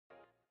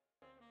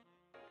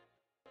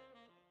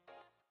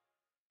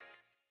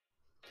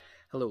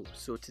Hello,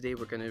 so today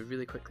we're going to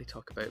really quickly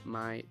talk about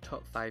my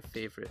top 5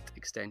 favourite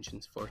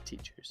extensions for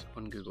teachers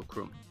on Google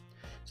Chrome.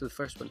 So the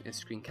first one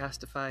is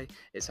Screencastify.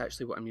 It's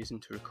actually what I'm using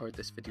to record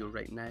this video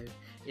right now.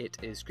 It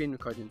is screen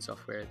recording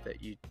software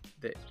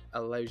that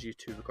allows you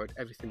to record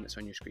everything that's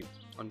on your screen.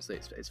 Honestly,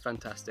 it's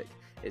fantastic.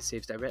 It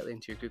saves directly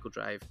into your Google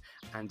Drive,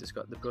 and it's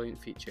got the brilliant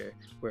feature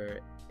where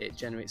it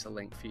generates a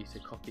link for you to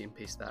copy and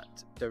paste that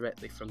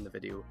directly from the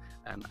video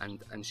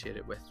and share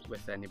it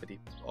with anybody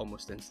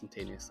almost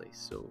instantaneously.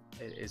 So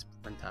it is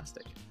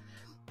fantastic.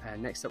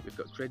 Next up, we've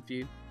got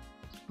GridView,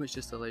 which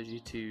just allows you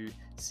to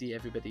see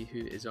everybody who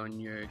is on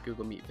your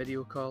Google Meet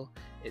video call.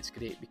 It's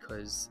great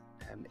because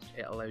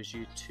it allows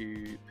you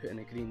to put in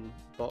a green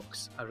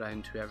box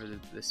around whoever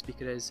the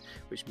speaker is,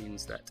 which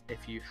means that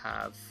if you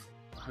have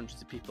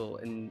hundreds of people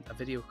in a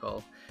video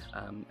call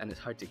and it's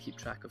hard to keep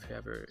track of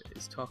whoever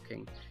is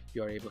talking,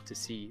 you're able to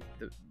see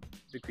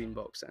the green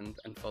box and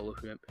follow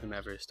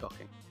whomever is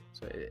talking.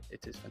 So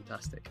it is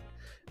fantastic.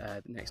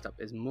 Next up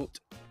is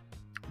Mote.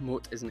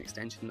 Mote is an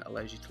extension that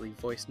allows you to leave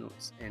voice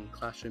notes in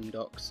Classroom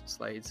docs,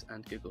 slides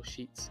and Google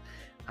Sheets,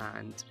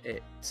 and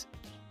it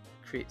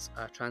creates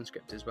a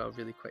transcript as well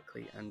really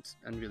quickly and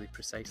really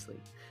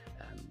precisely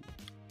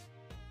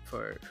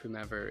for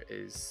whomever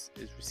is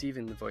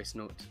receiving the voice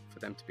note, for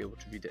them to be able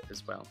to read it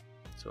as well.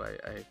 So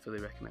I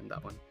fully recommend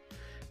that one.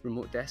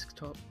 Remote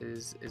Desktop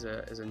is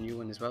a new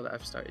one as well that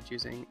I've started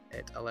using.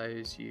 It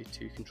allows you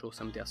to control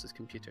somebody else's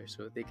computer,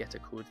 so they get a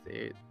code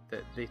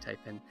that they type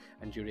in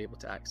and you're able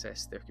to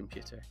access their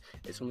computer.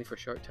 It's only for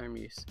short-term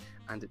use,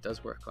 and it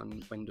does work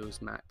on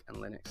Windows, Mac and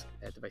Linux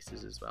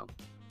devices as well.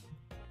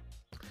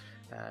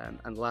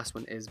 And the last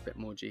one is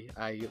Bitmoji.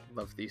 I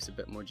love the use of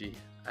Bitmoji.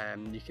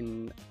 You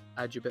can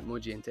add your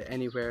Bitmoji into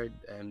anywhere,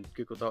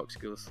 Google Docs,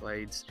 Google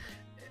Slides.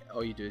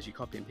 All you do is you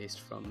copy and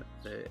paste from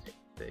the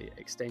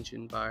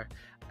extension bar,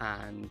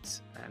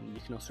 and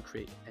you can also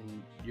create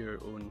in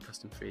your own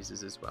custom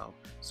phrases as well.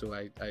 So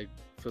I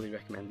fully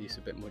recommend the use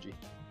of Bitmoji.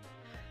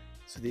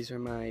 So these are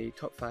my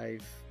top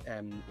 5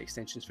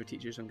 extensions for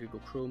teachers on Google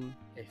Chrome.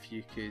 If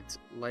you could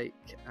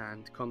like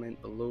and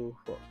comment below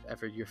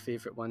whatever your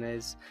favourite one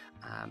is,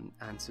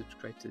 and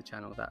subscribe to the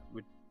channel, that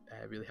would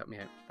really help me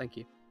out. Thank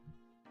you.